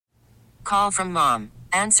Call from mom.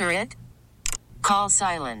 Answer it. Call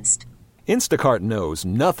silenced. Instacart knows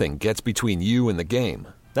nothing gets between you and the game.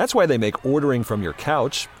 That's why they make ordering from your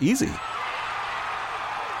couch easy.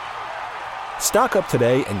 Stock up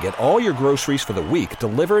today and get all your groceries for the week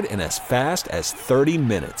delivered in as fast as 30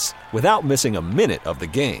 minutes without missing a minute of the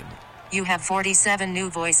game. You have 47 new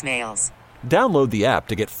voicemails. Download the app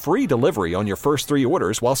to get free delivery on your first 3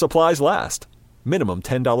 orders while supplies last. Minimum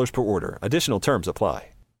 $10 per order. Additional terms apply.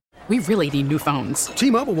 We really need new phones.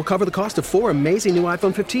 T-Mobile will cover the cost of 4 amazing new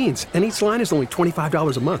iPhone 15s, and each line is only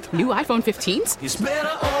 $25 a month. New iPhone 15s? It's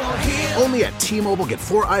better over here. Only at T-Mobile, get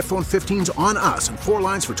 4 iPhone 15s on us and 4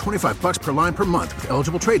 lines for $25 per line per month with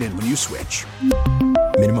eligible trade-in when you switch.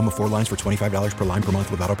 Minimum of 4 lines for $25 per line per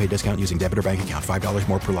month with autopay discount using debit or bank account. $5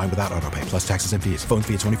 more per line without autopay, plus taxes and fees. Phone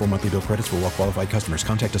fee at 24 monthly bill credits for well-qualified customers.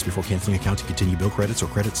 Contact us before canceling account to continue bill credits or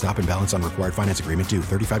credit stop and balance on required finance agreement due.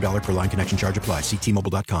 $35 per line connection charge applies. See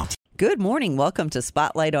T-Mobile.com. Good morning. Welcome to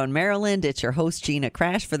Spotlight on Maryland. It's your host, Gina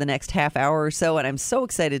Crash, for the next half hour or so, and I'm so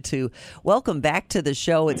excited to welcome back to the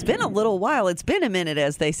show. It's been a little while. It's been a minute,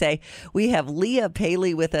 as they say. We have Leah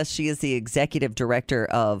Paley with us. She is the executive director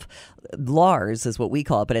of LARS, is what we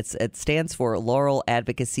call it, but it stands for Laurel,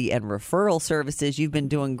 Advocacy, and Referral Services. You've been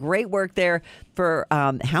doing great work there for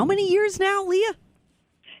how many years now, Leah?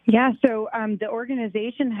 Yeah, so the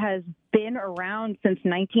organization has been around since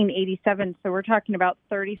 1987, so we're talking about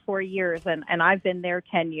 34 years, and I've been there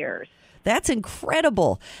 10 years. That's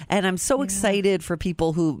incredible. And I'm so excited for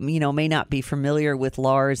people who, may not be familiar with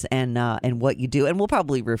LARS and what you do. And we'll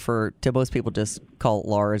probably refer to, most people just call it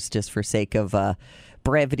LARS just for sake of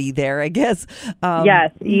brevity there, I guess.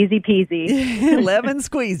 Yes, easy peasy. Lemon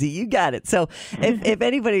squeezy. You got it. So if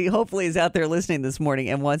anybody hopefully is out there listening this morning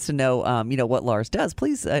and wants to know, what LARS does,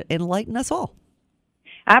 please enlighten us all.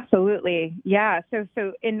 Absolutely. Yeah. So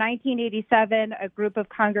in 1987, a group of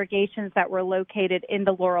congregations that were located in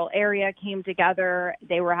the Laurel area came together.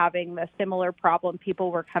 They were having a similar problem.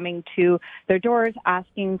 People were coming to their doors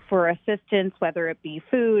asking for assistance, whether it be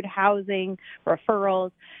food, housing,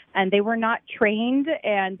 referrals. And they were not trained,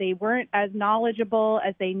 and they weren't as knowledgeable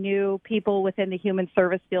as they knew people within the human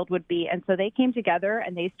service field would be. And so they came together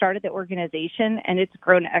and they started the organization, and it's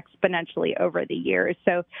grown exponentially over the years.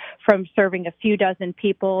 So from serving a few dozen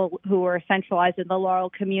people who were centralized in the Laurel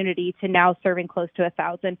community to now serving close to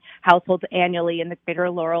 1,000 households annually in the greater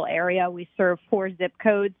Laurel area. We serve 4 zip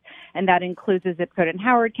codes, and that includes a zip code in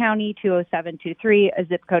Howard County, 20723, a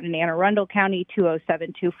zip code in Anne Arundel County,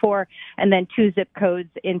 20724, and then 2 zip codes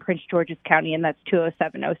in Prince George's County, and that's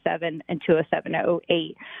 20707 and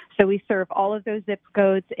 20708. So we serve all of those zip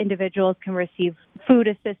codes. Individuals can receive food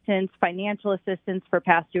assistance, financial assistance for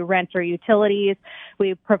past due rent or utilities.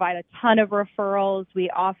 We provide a ton of referrals. We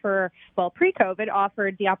offer, pre-COVID,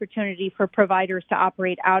 offered the opportunity for providers to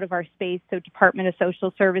operate out of our space. So Department of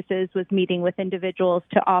Social Services was meeting with individuals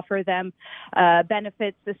to offer them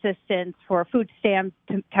benefits assistance for food stamps,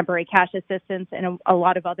 temporary cash assistance, and a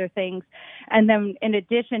lot of other things. And then in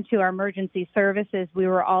addition to our emergency services, we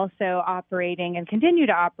were also operating and continue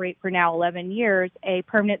to operate for now 11 years, a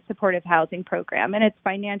permanent supportive housing program. And it's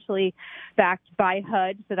financially backed by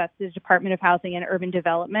HUD, so that's the Department of Housing and Urban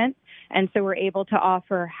Development. And so we're able to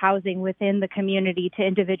offer housing within the community to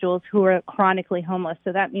individuals who are chronically homeless.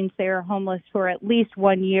 So that means they are homeless for at least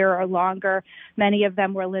 1 year or longer. Many of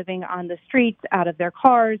them were living on the streets, out of their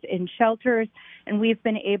cars, in shelters. And we've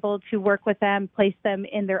been able to work with them, place them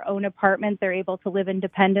in their own apartment. They're able to live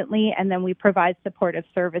independently, and then we provide supportive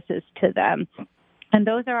services to them. And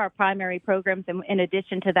those are our primary programs. And in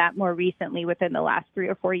addition to that, more recently, within the last 3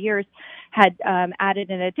 or 4 years, had added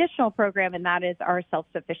an additional program, and that is our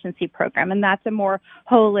self-sufficiency program. And that's a more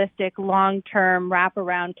holistic, long-term,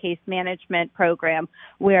 wraparound case management program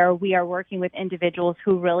where we are working with individuals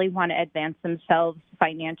who really want to advance themselves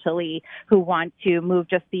financially, who want to move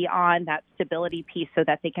just beyond that stability piece so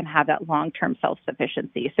that they can have that long-term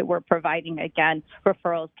self-sufficiency. So we're providing, again,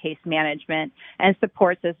 referrals, case management, and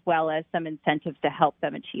supports, as well as some incentives to help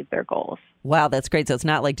them achieve their goals. Wow, that's great. So it's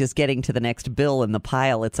not like just getting to the next bill in the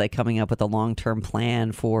pile. It's like coming up with a long-term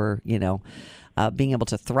plan for, being able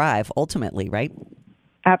to thrive ultimately, right?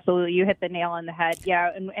 Absolutely. You hit the nail on the head.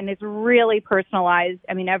 Yeah. And it's really personalized.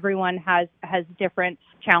 I mean, everyone has different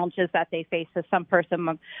challenges that they face. So some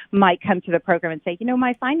person might come to the program and say,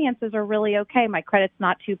 my finances are really okay. My credit's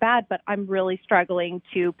not too bad, but I'm really struggling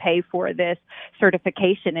to pay for this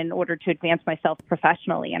certification in order to advance myself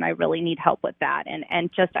professionally. And I really need help with that. And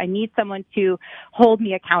I need someone to hold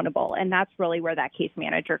me accountable. And that's really where that case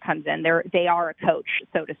manager comes in. They are a coach,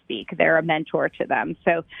 so to speak. They're a mentor to them.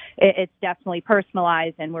 So it's definitely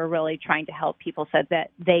personalized. And we're really trying to help people so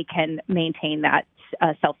that they can maintain that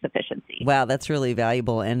self-sufficiency. Wow, that's really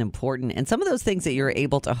valuable and important. And some of those things that you're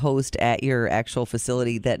able to host at your actual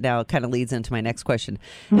facility, that now kind of leads into my next question.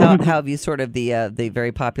 How have you sort of the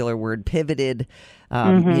very popular word pivoted?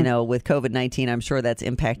 With COVID-19, I'm sure that's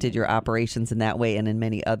impacted your operations in that way and in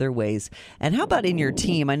many other ways. And how about in your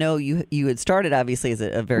team? I know you had started obviously as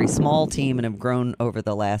a very small team and have grown over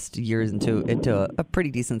the last years into a pretty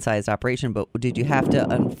decent sized operation. But did you have to,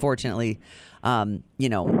 unfortunately,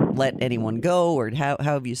 let anyone go, or how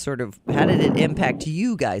have you how did it impact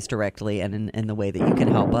you guys directly and in the way that you can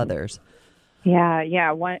help others?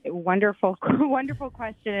 Yeah. Wonderful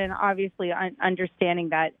question. And obviously understanding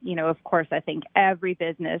that, of course, I think every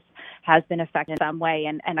business has been affected in some way.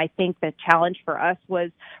 And I think the challenge for us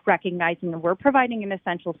was recognizing that we're providing an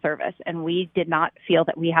essential service, and we did not feel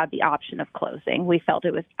that we had the option of closing. We felt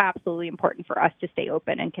it was absolutely important for us to stay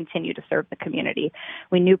open and continue to serve the community.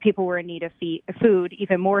 We knew people were in need of food,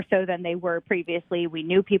 even more so than they were previously. We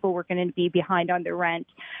knew people were going to be behind on their rent.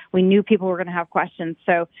 We knew people were going to have questions.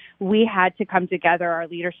 So we had to come together, our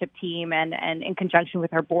leadership team, and in conjunction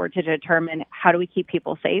with our board, to determine how do we keep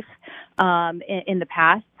people safe. In the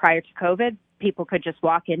past, prior to COVID, people could just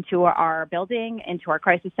walk into our building, into our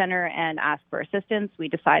crisis center, and ask for assistance. We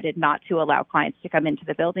decided not to allow clients to come into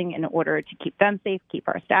the building in order to keep them safe, keep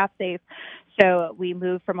our staff safe. So we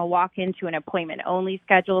moved from a walk-in to an appointment-only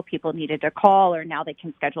schedule. People needed to call, or now they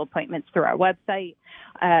can schedule appointments through our website.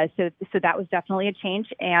 So that was definitely a change,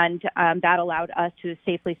 and that allowed us to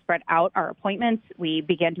safely spread out our appointments. We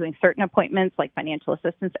began doing certain appointments, like financial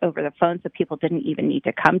assistance, over the phone, so people didn't even need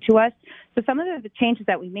to come to us. So some of the changes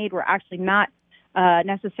that we made were actually not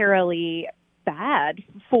necessarily bad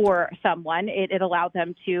for someone. It allowed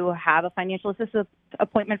them to have a financial assistance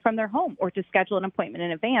appointment from their home, or to schedule an appointment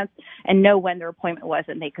in advance and know when their appointment was,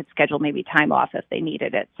 and they could schedule maybe time off if they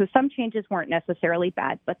needed it. So some changes weren't necessarily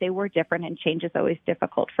bad, but they were different, and change is always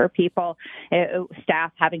difficult for people.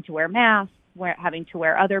 Staff having to wear masks, having to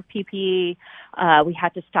wear other PPE. We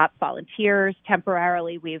had to stop volunteers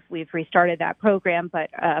temporarily. We've restarted that program, but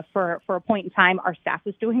for a point in time, our staff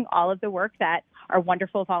was doing all of the work that our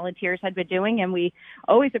wonderful volunteers had been doing, and we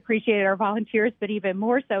always appreciated our volunteers, but even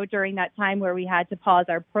more so during that time where we had to pause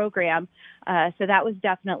our program. So that was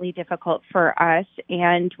definitely difficult for us,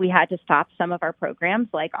 and we had to stop some of our programs,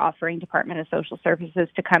 like offering Department of Social Services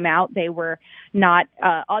to come out. They were not.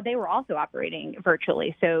 They were also operating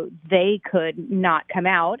virtually, so they could not come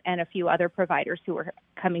out, and a few other providers who were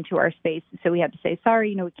coming to our space. So we had to say,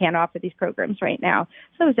 sorry, we can't offer these programs right now.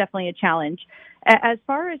 So it was definitely a challenge. As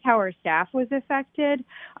far as how our staff was affected,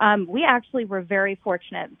 we actually were very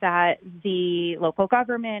fortunate that the local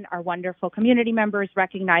government, our wonderful community members,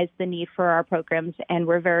 recognized the need for our programs and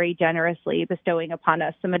were very generously bestowing upon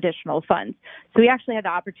us some additional funds. So we actually had the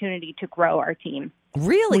opportunity to grow our team.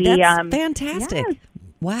 Really? That's fantastic. Yes.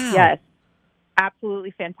 Wow. Yes.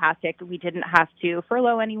 Absolutely fantastic. We didn't have to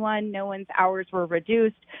furlough anyone. No one's hours were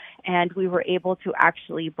reduced, and we were able to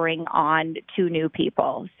actually bring on 2 new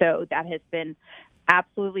people. So that has been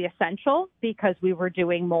absolutely essential because we were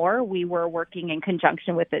doing more. We were working in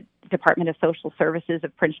conjunction with the Department of Social Services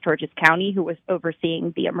of Prince George's County, who was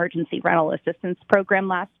overseeing the Emergency Rental Assistance Program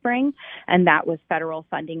last spring, and that was federal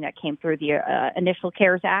funding that came through the initial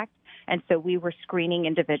CARES Act. And so we were screening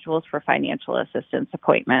individuals for financial assistance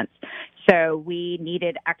appointments. So we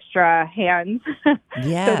needed extra hands so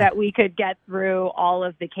that we could get through all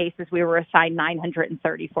of the cases. We were assigned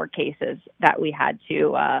 934 cases that we had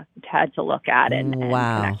to look at and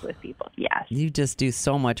connect with people. Yes. You just do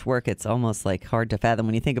so much work. It's almost like hard to fathom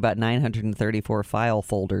when you think about 934 file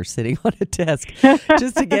folders sitting on a desk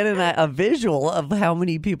just to get a visual of how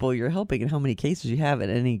many people you're helping and how many cases you have at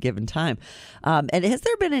any given time. And has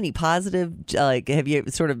there been any positive, have you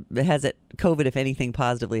has it, COVID, if anything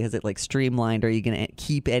positively, has it streamlined? Are you going to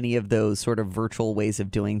keep any of those sort of virtual ways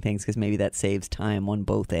of doing things? Because maybe that saves time on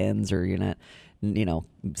both ends, or you're not,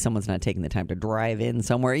 someone's not taking the time to drive in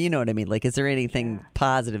somewhere. You know what I mean? Is there anything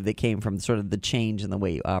positive that came from sort of the change in the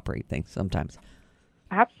way you operate things sometimes?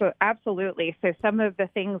 Absolutely. So some of the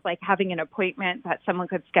things like having an appointment that someone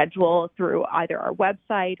could schedule through either our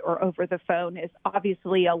website or over the phone is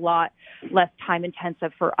obviously a lot less time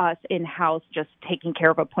intensive for us in-house, just taking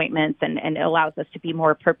care of appointments, and it allows us to be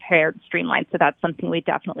more prepared, streamlined. So that's something we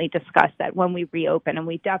definitely discussed that when we reopen, and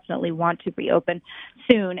we definitely want to reopen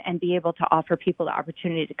soon and be able to offer people the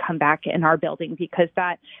opportunity to come back in our building, because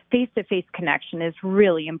that face-to-face connection is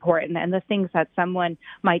really important. And the things that someone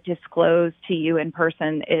might disclose to you in person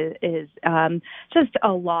person is just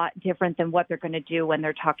a lot different than what they're going to do when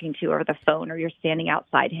they're talking to you over the phone or you're standing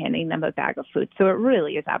outside handing them a bag of food. So it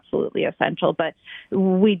really is absolutely essential. But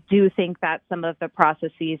we do think that some of the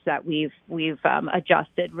processes that we've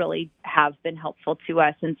adjusted really have been helpful to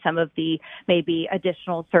us, and some of the maybe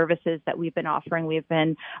additional services that we've been offering. We've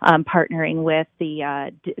been partnering with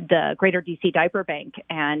the Greater DC Diaper Bank,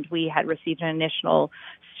 and we had received an initial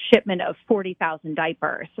shipment of 40,000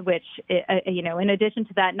 diapers, which, in addition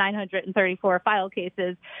to that 934 file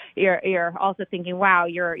cases, you're also thinking, wow,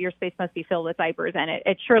 your space must be filled with diapers, and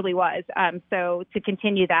it surely was. So to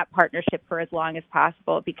continue that partnership for as long as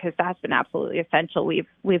possible, because that's been absolutely essential.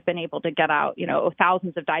 We've been able to get out,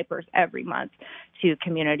 thousands of diapers every month to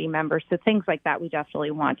community members. So things like that we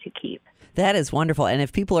definitely want to keep. That is wonderful. And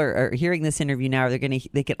if people are hearing this interview now, they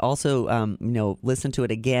can also listen to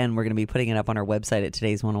it again. We're going to be putting it up on our website at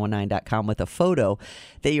todays1019.com with a photo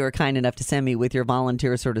that you were kind enough to send me with your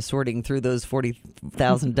volunteers sort of sorting through those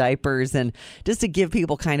 40,000 diapers, and just to give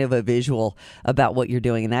people kind of a visual about what you're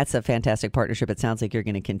doing. And that's a fantastic partnership. It sounds like you're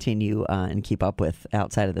going to continue and keep up with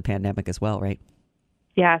outside of the pandemic as well, right?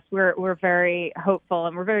 Yes, we're very hopeful,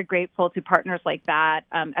 and we're very grateful to partners like that,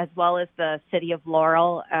 as well as the city of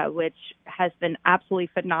Laurel, which has been absolutely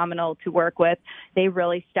phenomenal to work with. They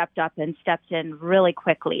really stepped up and stepped in really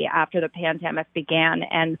quickly after the pandemic began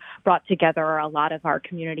and brought together a lot of our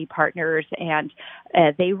community partners. And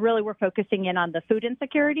they really were focusing in on the food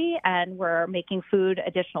insecurity, and were making food,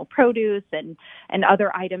 additional produce, and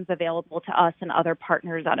other items available to us and other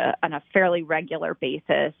partners on a fairly regular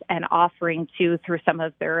basis, and offering through some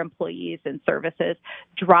of their employees and services,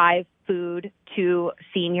 drive food to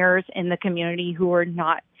seniors in the community who are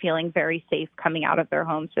not feeling very safe coming out of their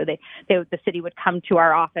homes. So the city would come to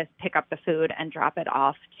our office, pick up the food, and drop it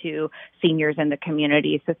off to seniors in the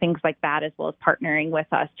community. So things like that, as well as partnering with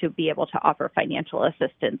us to be able to offer financial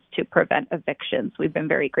assistance to prevent evictions. We've been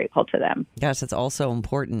very grateful to them. Gosh, that's also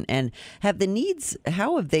important. And how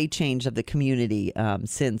have they changed of the community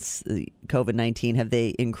since COVID-19? Have they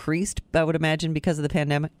increased, I would imagine, because of the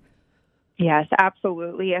pandemic? Yes,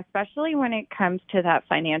 absolutely, especially when it comes to that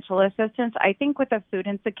financial assistance. I think with the food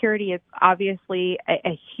insecurity, it's obviously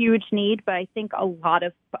a huge need, but I think a lot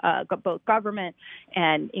of both government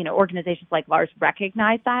and organizations like LARS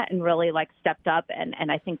recognize that and really stepped up,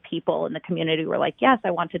 and I think people in the community were like, yes, I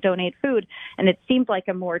want to donate food, and it seemed like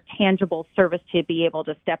a more tangible service to be able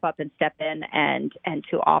to step up and step in and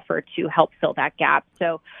to offer to help fill that gap.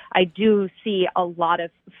 So I do see a lot of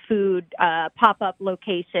food pop-up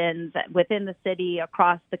locations within the city,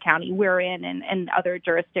 across the county we're in, and other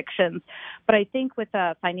jurisdictions. But I think with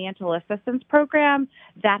the financial assistance program,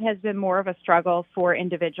 that has been more of a struggle for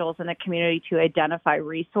individuals in the community to identify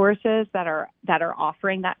resources that are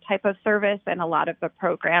offering that type of service. And a lot of the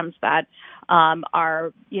programs that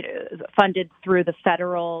are funded through the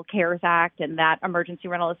federal CARES Act and that emergency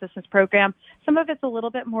rental assistance program, some of it's a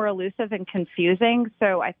little bit more elusive and confusing.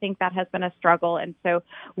 So I think that has been a struggle. And so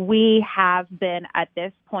we have been at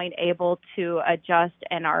this point able to adjust,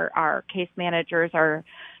 and our case managers are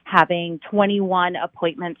having 21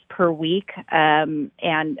 appointments per week, and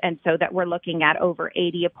so that we're looking at over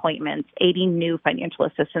 80 appointments, 80 new financial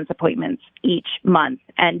assistance appointments each month.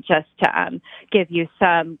 And just to give you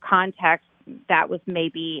some context, that was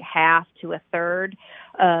maybe half to a third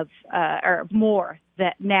of or more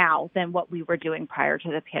that now than what we were doing prior to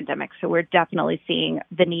the pandemic. So we're definitely seeing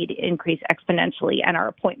the need increase exponentially, and our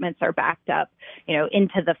appointments are backed up,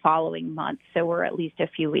 into the following month. So we're at least a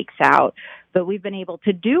few weeks out. But we've been able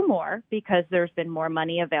to do more because there's been more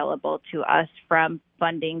money available to us from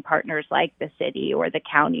funding partners like the city or the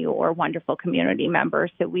county or wonderful community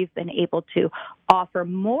members. So we've been able to offer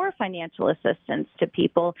more financial assistance to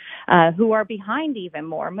people who are behind even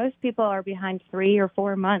more. Most people are behind 3 or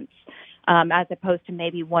 4 months, as opposed to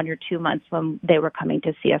maybe 1 or 2 months when they were coming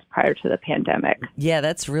to see us prior to the pandemic. Yeah,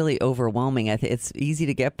 that's really overwhelming. It's easy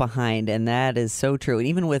to get behind, and that is so true. And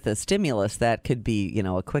even with a stimulus, that could be,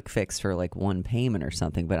 a quick fix for one payment or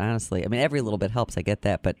something. But honestly, every little bit helps. I get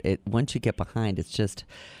that. But once you get behind, it's just,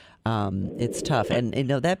 it's tough. And,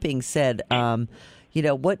 that being said,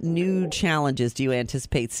 what new challenges do you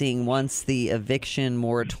anticipate seeing once the eviction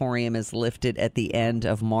moratorium is lifted at the end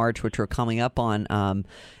of March, which we're coming up on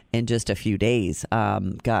in just a few days?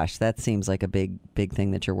 Gosh, that seems like a big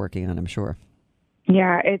thing that you're working on, I'm sure.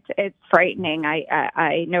 Yeah, it's frightening.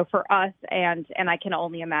 I know for us, and I can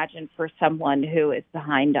only imagine for someone who is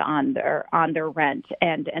behind on their rent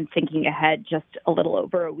and thinking ahead just a little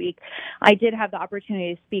over a week. I did have the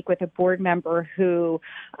opportunity to speak with a board member who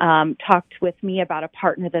talked with me about a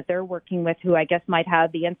partner that they're working with, who I guess might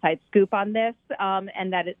have the inside scoop on this,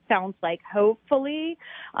 and that it sounds like hopefully,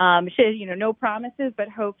 no promises, but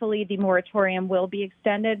hopefully the moratorium will be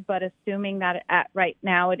extended. But assuming that right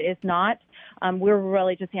now it is not. We're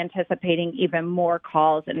really just anticipating even more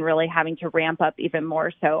calls and really having to ramp up even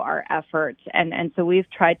more so our efforts. And so we've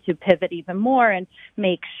tried to pivot even more and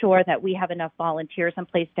make sure that we have enough volunteers in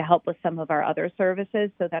place to help with some of our other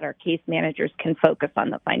services so that our case managers can focus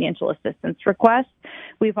on the financial assistance requests.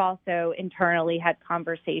 We've also internally had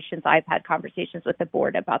conversations. I've had conversations with the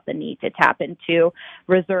board about the need to tap into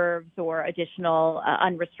reserves or additional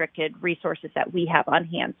unrestricted resources that we have on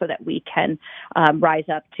hand so that we can rise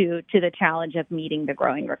up to the challenge of meeting the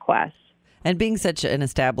growing requests. And being such an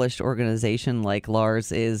established organization like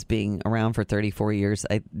LARS is, being around for 34 years,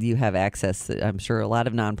 you have access to, I'm sure, a lot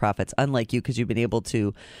of nonprofits, unlike you, because you've been able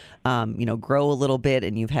to, grow a little bit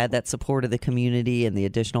and you've had that support of the community and the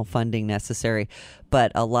additional funding necessary.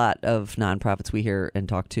 But a lot of nonprofits we hear and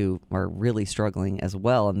talk to are really struggling as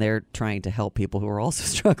well, and they're trying to help people who are also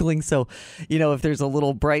struggling. So, if there's a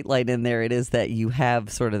little bright light in there, it is that you have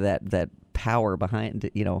sort of that power behind,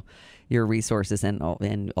 your resources and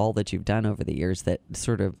all that you've done over the years, that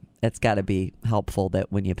sort of, it's got to be helpful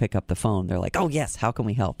that when you pick up the phone, they're like, oh, yes, how can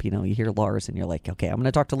we help? You hear LARS and you're like, okay, I'm going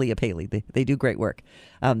to talk to Leah Paley. They do great work.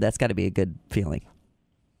 That's got to be a good feeling.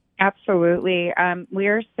 Absolutely. We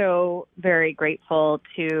are so very grateful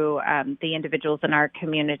to the individuals in our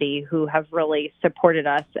community who have really supported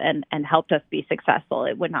us and helped us be successful.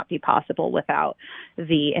 It would not be possible without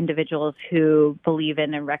the individuals who believe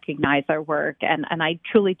in and recognize our work. And I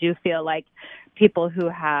truly do feel like people who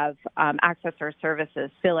have access to our services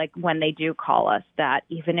feel like when they do call us that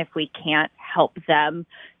even if we can't help them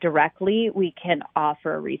directly, we can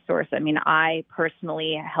offer a resource. I mean, I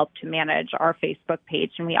personally help to manage our Facebook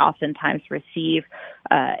page, and we oftentimes receive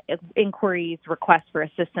inquiries, requests for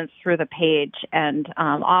assistance through the page, and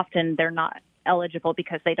often they're not eligible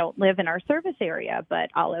because they don't live in our service area.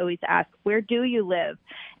 But I'll always ask, where do you live?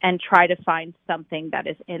 And try to find something that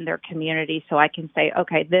is in their community so I can say,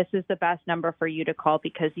 okay, this is the best number for you to call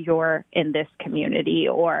because you're in this community.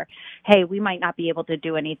 Or, hey, we might not be able to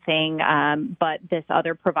do anything, but this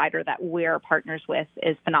other provider that we're partners with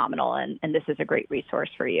is phenomenal, and this is a great resource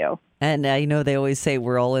for you. And they always say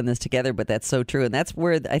we're all in this together, but that's so true. And that's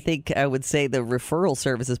where I think I would say the referral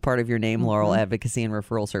services part of your name, Laurel, Advocacy and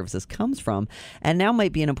Referral Services, comes from. And now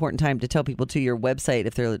might be an important time to tell people to your website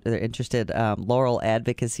if they're interested,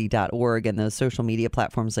 laureladvocacy.org, and those social media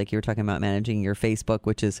platforms like you were talking about, managing your Facebook,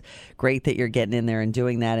 which is great that you're getting in there and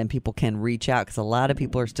doing that, and people can reach out because a lot of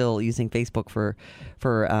people are still using Facebook for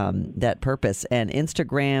that purpose. And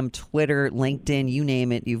Instagram, Twitter, LinkedIn, you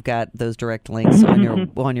name it, you've got those direct links on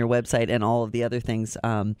your website, and all of the other things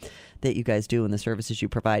that you guys do and the services you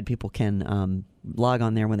provide. People can log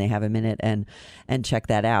on there when they have a minute and check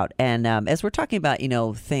that out. And as we're talking about,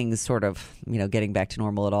 things sort of, getting back to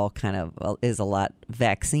normal, it all kind of is a lot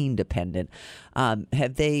vaccine dependent.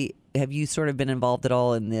 Have you sort of been involved at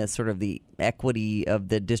all in the sort of the equity of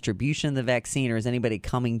the distribution of the vaccine, or is anybody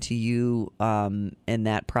coming to you in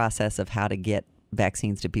that process of how to get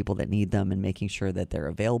vaccines to people that need them and making sure that they're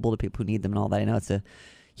available to people who need them and all that? I know it's a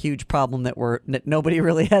huge problem that nobody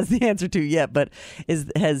really has the answer to yet, but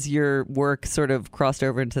has your work sort of crossed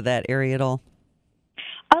over into that area at all?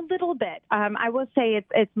 A little bit. I will say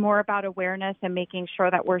it's more about awareness and making sure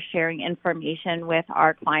that we're sharing information with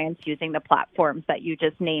our clients using the platforms that you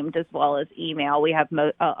just named, as well as email. We have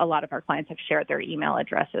a lot of our clients have shared their email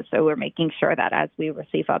addresses, so we're making sure that as we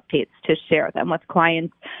receive updates to share them with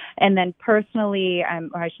clients. And then personally,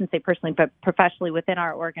 or I shouldn't say personally, but professionally within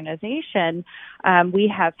our organization, we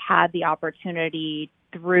have had the opportunity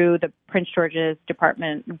through the Prince George's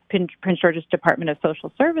Department of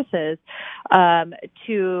Social Services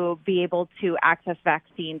to be able to access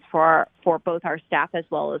vaccines for both our staff as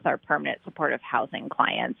well as our permanent supportive housing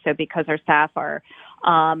clients. So because our staff are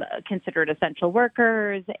considered essential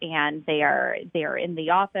workers and they are in the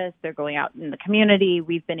office, they're going out in the community,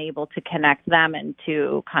 we've been able to connect them and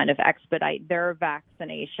to kind of expedite their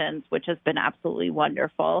vaccinations, which has been absolutely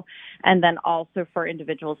wonderful. And then also for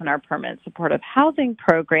individuals in our permanent supportive housing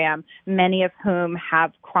program, many of whom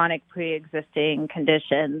have chronic pre-existing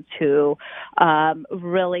conditions who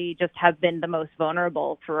really just have been the most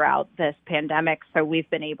vulnerable throughout this pandemic. So we've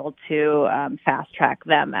been able to fast track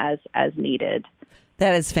them as needed.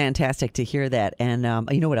 That is fantastic to hear that. And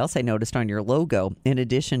you know what else I noticed on your logo? In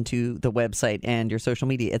addition to the website and your social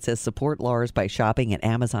media, it says support LARS by shopping at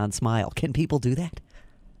Amazon Smile. Can people do that?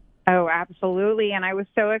 Oh, absolutely. And I was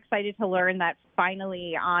so excited to learn that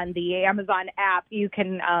finally on the Amazon app, you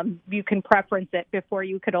can preference it. Before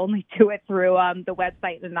you could only do it through the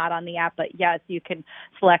website and not on the app. But yes, you can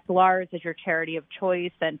select LARS as your charity of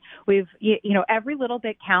choice. And we've, every little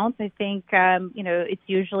bit counts. I think, it's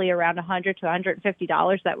usually around $100 to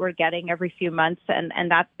 $150 that we're getting every few months. And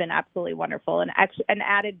that's been absolutely wonderful and an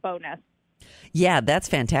added bonus. Yeah, that's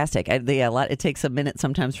fantastic. It takes a minute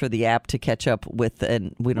sometimes for the app to catch up with,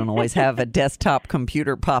 and we don't always have a desktop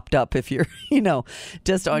computer popped up if you're,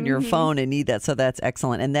 just on your phone and need that. So that's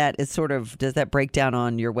excellent. And that is does that break down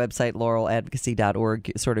on your website,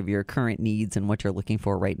 laureladvocacy.org, sort of your current needs and what you're looking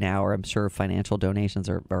for right now? Or I'm sure financial donations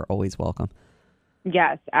are always welcome.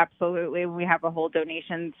 Yes, absolutely. We have a whole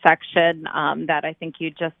donation section that I think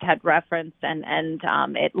you just had referenced, and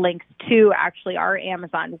it links to actually our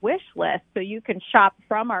Amazon wish list. So you can shop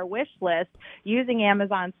from our wish list using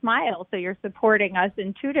Amazon Smile. So you're supporting us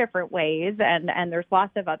in two different ways, and there's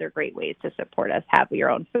lots of other great ways to support us. Have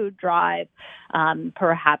your own food drive.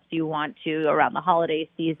 Perhaps you want to, around the holiday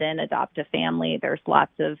season, adopt a family. There's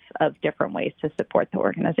lots of different ways to support the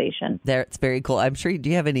organization. That's very cool. I'm sure,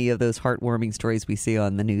 do you have any of those heartwarming stories we see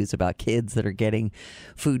on the news about kids that are getting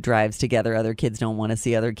food drives together? Other kids don't want to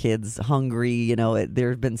see other kids hungry. There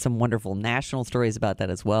have been some wonderful national stories about that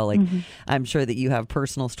as well. I'm sure that you have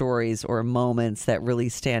personal stories or moments that really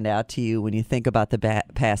stand out to you when you think about the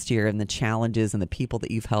past year and the challenges and the people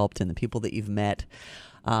that you've helped and the people that you've met.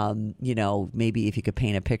 Maybe if you could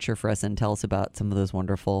paint a picture for us and tell us about some of those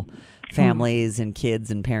wonderful families and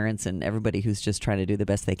kids and parents and everybody who's just trying to do the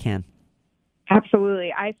best they can.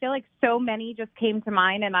 Absolutely. I feel like so many just came to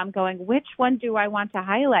mind, and I'm going, which one do I want to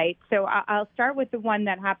highlight? So I'll start with the one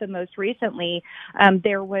that happened most recently.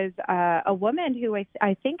 There was a woman who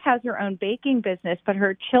I think has her own baking business, but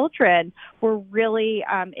her children were really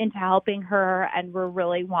into helping her and were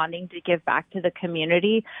really wanting to give back to the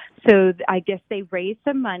community. So I guess they raised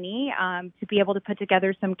some money to be able to put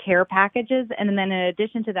together some care packages. And then in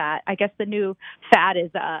addition to that, I guess the new fad is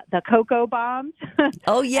the cocoa bombs.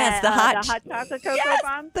 Oh, yes, the hot chocolate cocoa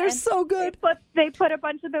bombs. They're so good. They put a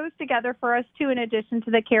bunch of those together for us, too, in addition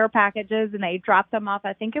to the care packages, and they dropped them off.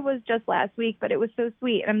 I think it was just last week, but it was so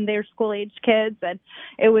sweet. And they're school-aged kids, and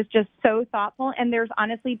it was just so thoughtful. And there's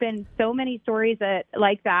honestly been so many stories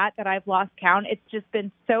like that I've lost count. It's just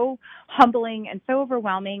been so humbling and so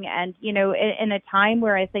overwhelming. And, in a time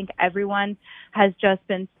where I think everyone has just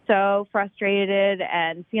been so frustrated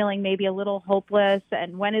and feeling maybe a little hopeless,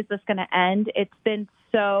 and when is this going to end? It's been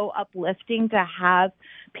so uplifting to have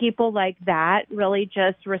people like that really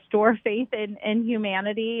just restore faith in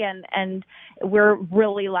humanity. And we're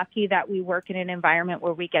really lucky that we work in an environment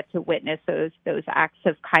where we get to witness those acts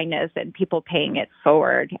of kindness and people paying it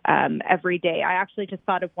forward every day. I actually just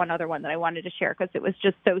thought of one other one that I wanted to share because it was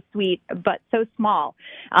just so sweet, but so small.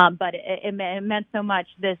 But it meant so much.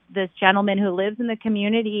 This gentleman who lives in the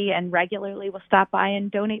community and regularly will stop by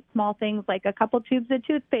and donate small things like a couple tubes of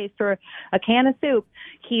toothpaste or a can of soup.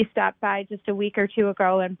 He stopped by just a week or two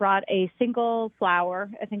ago and brought a single flower.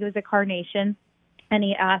 I think it was a carnation. And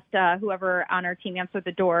he asked whoever on our team answered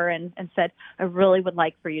the door and said, I really would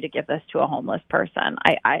like for you to give this to a homeless person.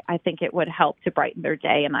 I think it would help to brighten their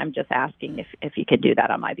day, and I'm just asking if you could do that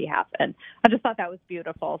on my behalf. And I just thought that was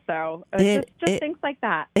beautiful. So just things like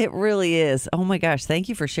that. It really is. Oh, my gosh. Thank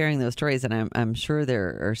you for sharing those stories, and I'm sure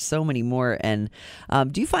there are so many more. And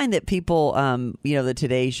do you find that people, the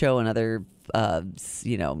Today Show and other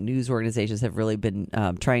news organizations have really been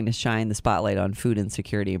trying to shine the spotlight on food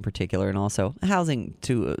insecurity in particular, and also housing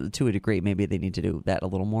to a degree? Maybe they need to do that a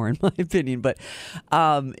little more, in my opinion. But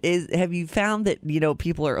have you found that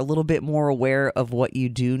people are a little bit more aware of what you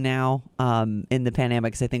do now in the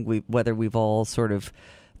pandemic? Because I think whether we've all sort of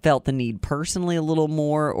felt the need personally a little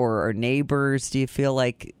more, or our neighbors, do you feel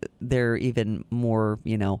like they're even more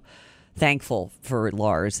thankful for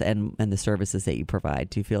LARS and the services that you provide?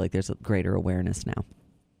 Do you feel like there's a greater awareness now?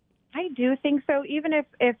 I do think so. Even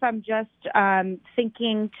if I'm just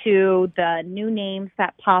thinking to the new names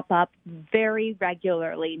that pop up very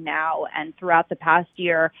regularly now and throughout the past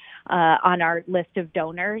year on our list of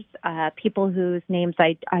donors, people whose names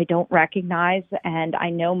I don't recognize and I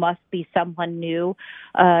know must be someone new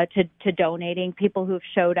to donating, people who've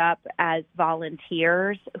showed up as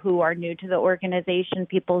volunteers who are new to the organization,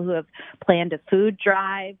 people who have planned a food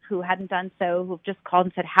drive who hadn't done so, who've just called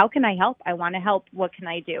and said, how can I help? I want to help. What can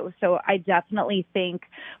I do? So I definitely think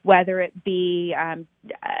whether it be,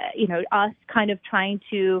 us kind of trying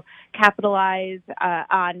to capitalize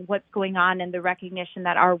on what's going on and the recognition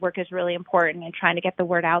that our work is really important and trying to get the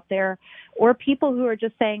word out there, or people who are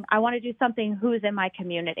just saying, I want to do something, who's in my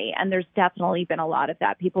community. And there's definitely been a lot of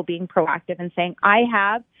that, people being proactive and saying, I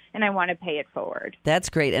have, and I want to pay it forward. That's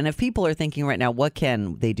great. And if people are thinking right now, what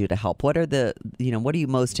can they do to help? What are what are you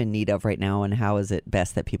most in need of right now, and how is it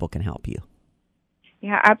best that people can help you?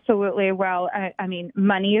 Yeah, absolutely. Well, I mean,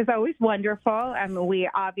 money is always wonderful. We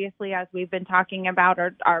obviously, as we've been talking about,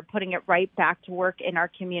 are putting it right back to work in our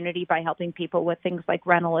community by helping people with things like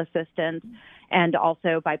rental assistance and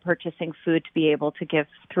also by purchasing food to be able to give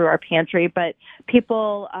through our pantry. But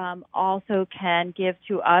people also can give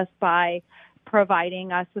to us by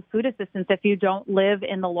providing us with food assistance. If you don't live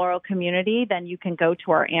in the Laurel community, then you can go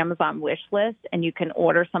to our Amazon wish list and you can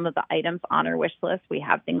order some of the items on our wish list. We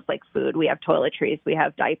have things like food, we have toiletries, we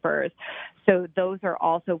have diapers. So those are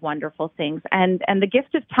also wonderful things. And the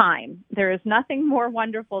gift of time. There is nothing more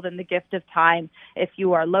wonderful than the gift of time. If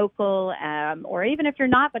you are local, or even if you're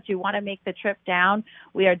not, but you want to make the trip down,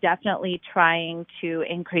 we are definitely trying to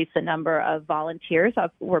increase the number of volunteers.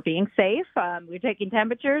 We're being safe. We're taking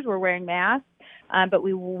temperatures. We're wearing masks. But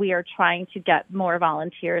we are trying to get more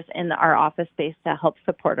volunteers in our office space to help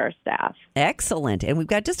support our staff. Excellent. And we've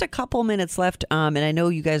got just a couple minutes left. And I know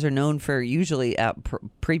you guys are known for usually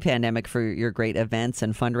pre-pandemic for your great events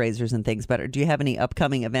and fundraisers and things. But do you have any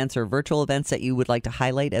upcoming events or virtual events that you would like to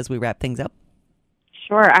highlight as we wrap things up?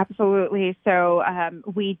 Sure, absolutely. So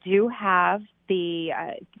we do have the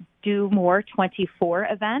Do More 24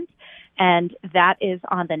 event. And that is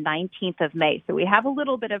on the 19th of May. So we have a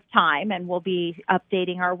little bit of time, and we'll be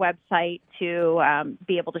updating our website to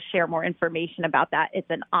be able to share more information about that.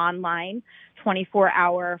 It's an online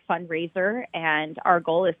 24-hour fundraiser, and our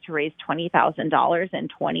goal is to raise $20,000 in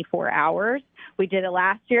 24 hours. We did it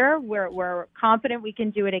last year. We're confident we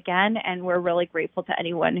can do it again, and we're really grateful to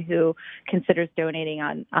anyone who considers donating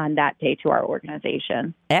on that day to our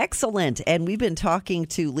organization. Excellent. And we've been talking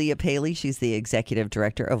to Leah Paley. She's the executive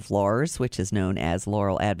director of LARS, which is known as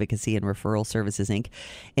Laurel Advocacy and Referral Services, Inc.,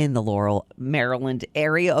 in the Laurel, Maryland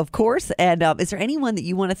area, of course. And is there anyone that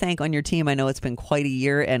you want to thank on your team? I know it's been quite a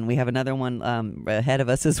year, and we have another one ahead of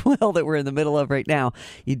us as well that we're in the middle of right now.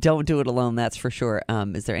 You don't do it alone, that's for sure.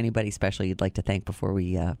 Is there anybody special you'd like to thank before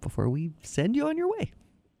we send you on your way?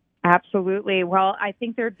 Absolutely. Well, I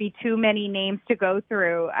think there'd be too many names to go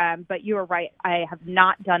through, but you are right. I have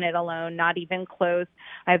not done it alone, not even close.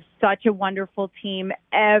 I have such a wonderful team.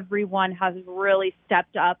 Everyone has really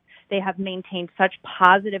stepped up. They have maintained such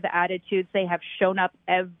positive attitudes. They have shown up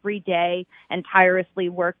every day and tirelessly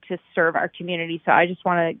worked to serve our community. So I just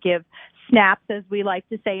want to give snaps, as we like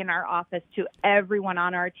to say in our office, to everyone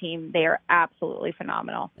on our team. They are absolutely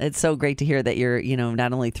phenomenal. It's so great to hear that you're,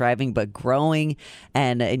 not only thriving, but growing,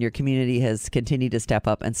 and your community has continued to step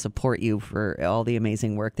up and support you for all the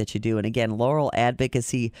amazing work that you do. And again,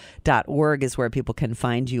 laureladvocacy.org is where people can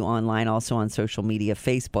find you online, also on social media,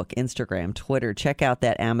 Facebook, Instagram, Twitter. Check out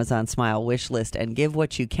that Amazon Smile wish list and give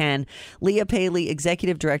what you can. Leah Paley,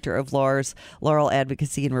 Executive Director of LARS, Laurel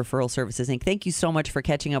Advocacy and Referral Services, Inc. Thank you so much for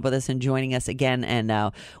catching up with us and joining us again,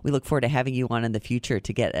 and we look forward to having you on in the future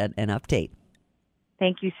to get an update.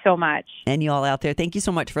 Thank you so much. And you all out there, thank you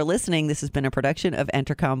so much for listening. This has been a production of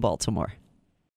Entercom Baltimore.